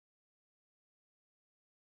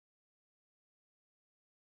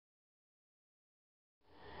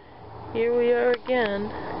Here we are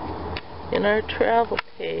again in our travel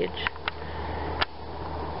cage.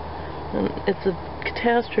 And it's a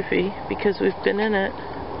catastrophe because we've been in it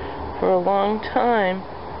for a long time.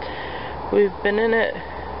 We've been in it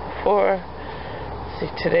for, see,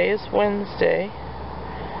 today is Wednesday.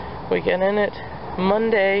 We got in it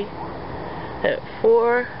Monday at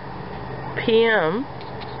 4 p.m.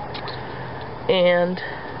 and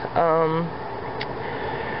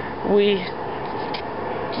we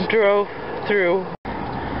drove through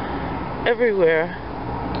everywhere.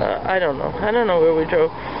 I don't know where we drove.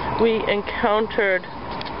 We encountered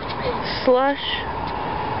slush.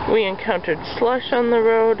 We encountered slush on the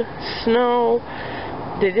road, snow.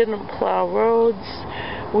 They didn't plow roads.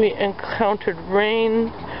 We encountered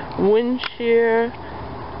rain, wind shear.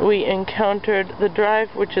 We encountered the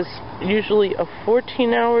drive, which is usually a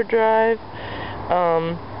 14-hour drive.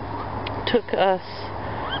 Took us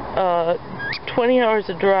 20 hours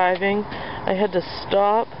of driving. I had to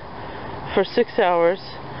stop for 6 hours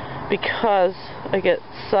because I get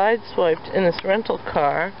sideswiped in this rental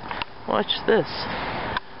car. Watch this.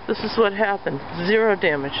 This is what happened. Zero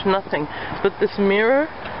damage, nothing. But this mirror,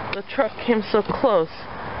 the truck came so close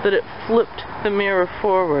that it flipped the mirror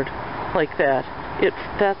forward like that.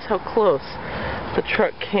 That's how close the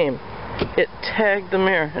truck came. It tagged the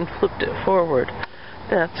mirror and flipped it forward.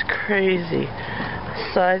 That's crazy.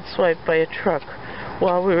 Sideswiped by a truck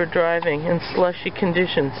while we were driving in slushy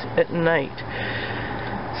conditions at night.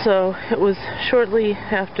 So it was shortly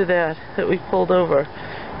after that we pulled over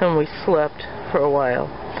and we slept for a while.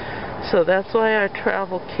 So that's why our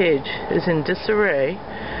travel cage is in disarray.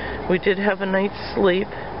 We did have a night's sleep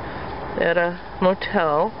at a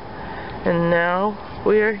motel, and now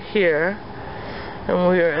we are here, and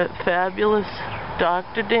we are at fabulous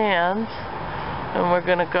Dr. Dan's, and we're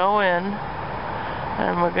going to go in,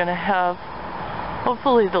 and we're going to have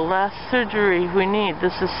hopefully the last surgery we need.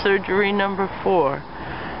 This is surgery number 4.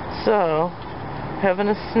 So, having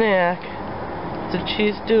a snack. It's a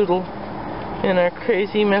cheese doodle in our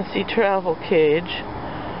crazy messy travel cage,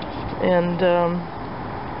 and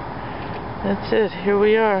that's it. Here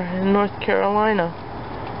we are in North Carolina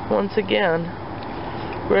once again,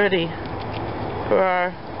 ready for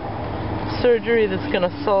our surgery that's going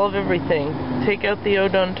to solve everything. Take out the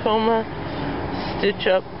odontoma, stitch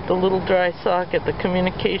up the little dry socket, the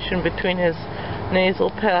communication between his nasal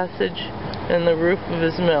passage and the roof of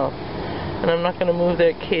his mouth. And I'm not going to move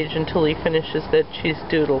that cage until he finishes that cheese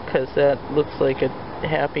doodle, because that looks like a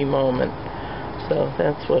happy moment. So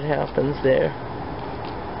that's what happens there.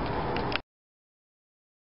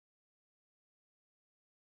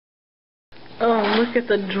 Oh, look at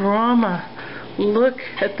the drama. Look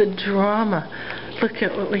at the drama. Look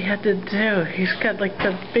at what we had to do. He's got like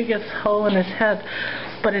the biggest hole in his head.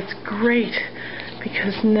 But it's great,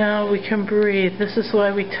 because now we can breathe. This is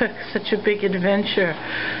why we took such a big adventure,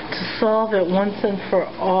 to solve it once and for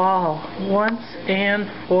all. Once and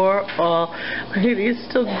for all. He's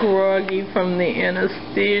still groggy from the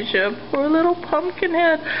anesthesia. Poor little pumpkin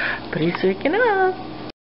head. But he's waking up.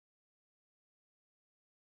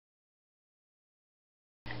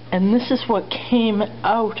 And this is what came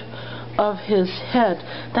out of his head.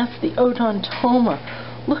 That's the odontoma.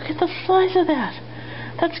 Look at the size of that.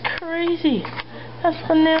 That's crazy. That's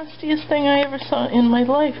the nastiest thing I ever saw in my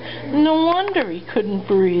life. No wonder he couldn't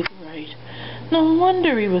breathe right. No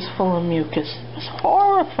wonder he was full of mucus. It was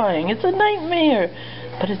horrifying. It's a nightmare.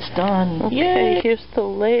 But it's done. Okay, yay. Here's the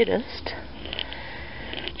latest.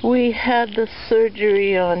 We had the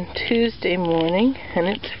surgery on Tuesday morning, and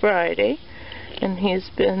it's Friday. And he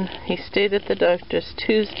stayed at the doctor's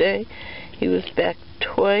Tuesday. He was back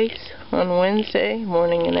twice on Wednesday,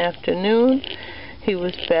 morning and afternoon. He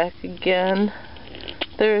was back again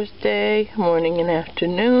Thursday, morning and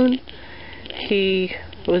afternoon. He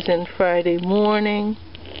was in Friday morning.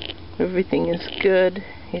 Everything is good.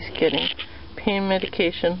 He's getting pain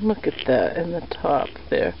medication. Look at that in the top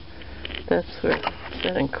there. That's where, is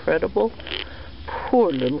that incredible?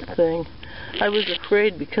 Poor little thing. I was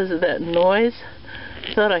afraid because of that noise.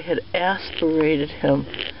 I thought I had aspirated him,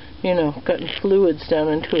 you know, gotten fluids down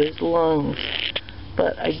into his lungs.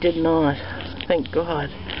 But I did not. Thank God.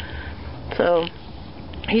 So,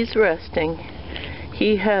 he's resting.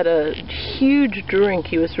 He had a huge drink.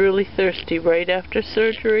 He was really thirsty right after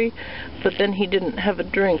surgery, but then he didn't have a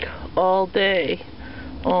drink all day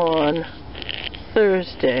on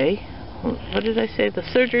Thursday. What did I say? The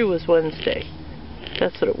surgery was Wednesday.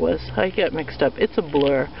 That's what it was. I got mixed up. It's a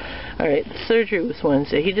blur. Alright, the surgery was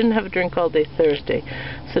Wednesday. He didn't have a drink all day Thursday.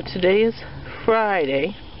 So today is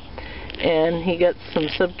Friday, and he got some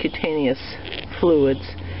subcutaneous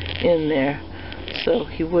fluids in there. so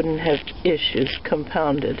he wouldn't have issues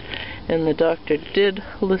compounded. And the doctor did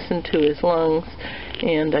listen to his lungs,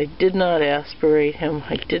 and I did not aspirate him.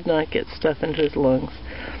 I did not get stuff into his lungs.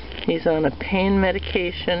 He's on a pain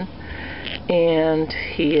medication, and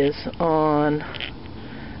he is on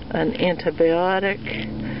an antibiotic,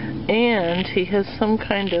 and he has some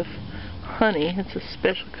kind of honey. It's a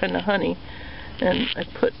special kind of honey, and I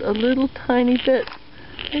put a little tiny bit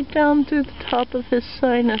right down through the top of his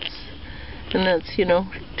sinus, and that's, you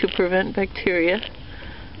know, to prevent bacteria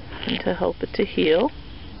and to help it to heal.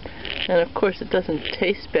 And of course it doesn't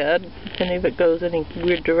taste bad if any of it goes any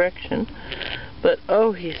weird direction, but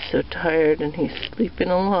oh, he's so tired and he's sleeping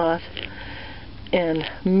a lot, and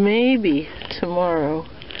maybe tomorrow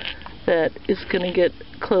that is going to get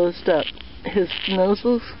closed up. His nose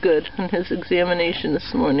looks good in his examination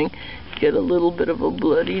this morning. He got a little bit of a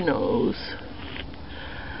bloody nose.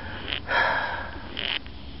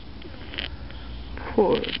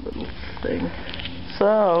 Poor little thing.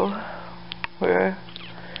 So, we're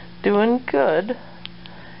doing good,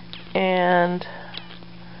 and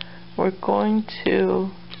we're going to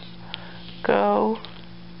go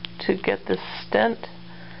to get the stent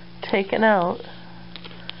taken out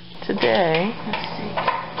today. Let's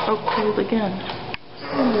see. Oh, cold again.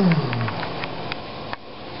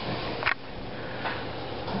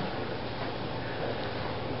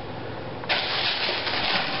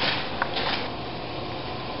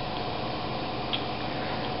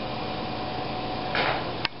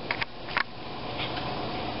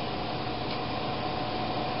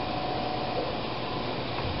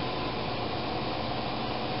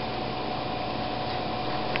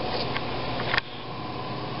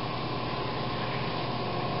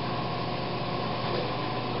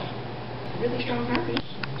 Really strong heartbeat.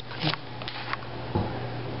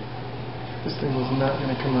 This thing was not going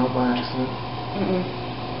to come out by accident.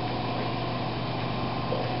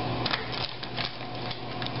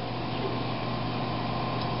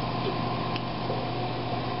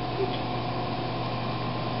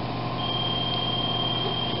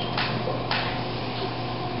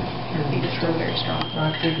 Heartbeat is still very strong.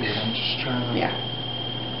 I figured. I'm just trying to... Yeah.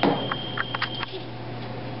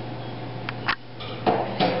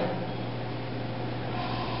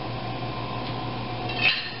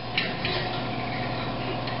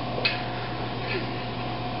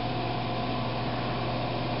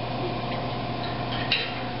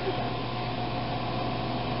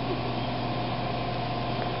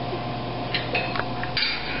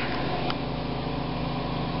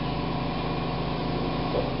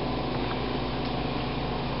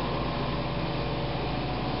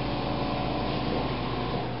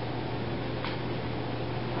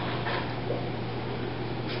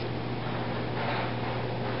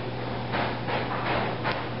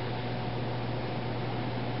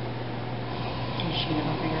 She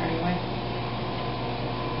never figure anyway.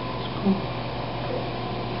 It's cool.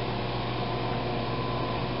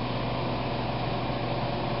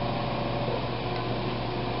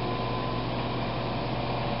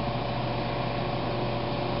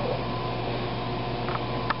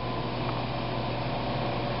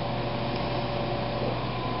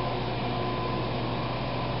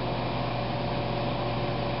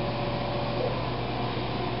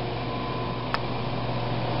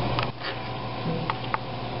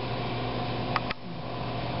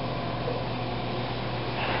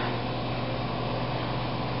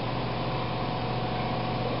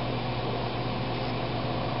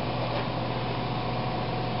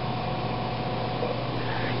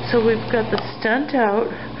 So we've got the stent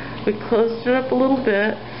out. We closed it up a little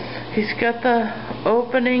bit. He's got the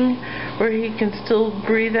opening where he can still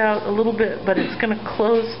breathe out a little bit, but it's going to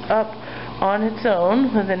close up on its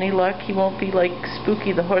own. With any luck, he won't be like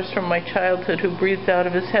Spooky, the horse from my childhood, who breathed out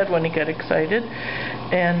of his head when he got excited.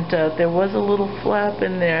 And there was a little flap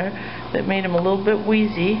in there that made him a little bit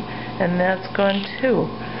wheezy, and that's gone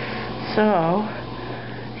too. So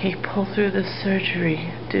he pulled through the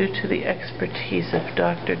surgery due to the expertise of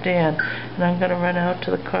Dr. Dan. And I'm going to run out to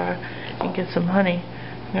the car and get some honey.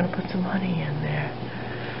 I'm going to put some honey in there.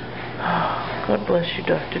 Oh, God bless you,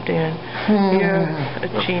 Dr. Dan. You're a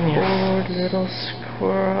genius. Poor little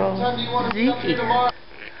squirrel. Zeke.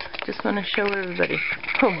 Just want to show everybody.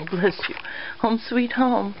 Oh, bless you. Home sweet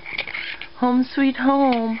home. Home sweet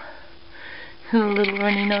home. And a little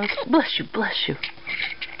runny nose. Bless you, bless you.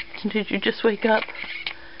 Did you just wake up?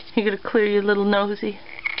 You gotta clear your little nosy.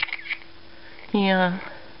 Yeah.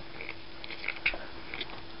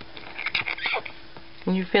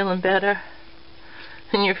 And you're feeling better?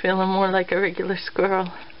 And you're feeling more like a regular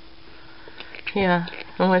squirrel? Yeah.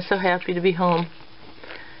 And we're so happy to be home.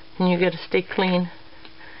 And you gotta stay clean.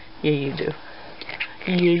 Yeah, you do.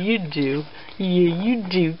 Yeah, you do. Yeah, you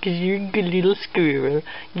do, 'cause you're a good little squirrel.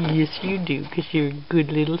 Yes, you do, 'cause you're a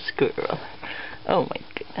good little squirrel. Oh my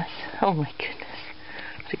goodness. Oh my goodness.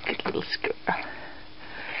 What a good little squirrel.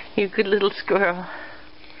 You're a good little squirrel.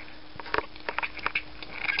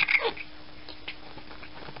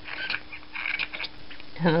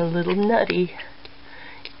 And a little nutty.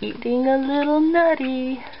 Eating a little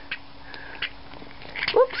nutty.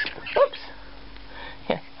 Oops, oops.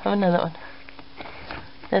 Here, have another one.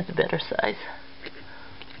 That's a better size.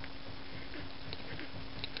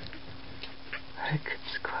 What a good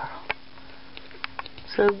squirrel.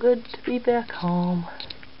 So good to be back home.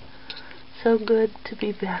 So good to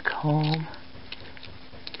be back home.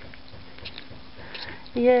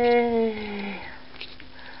 Yay!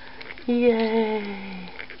 Yay!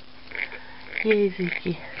 Yay,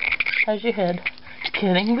 Zeke. How's your head?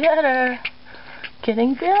 Getting better.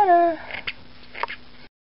 Getting better.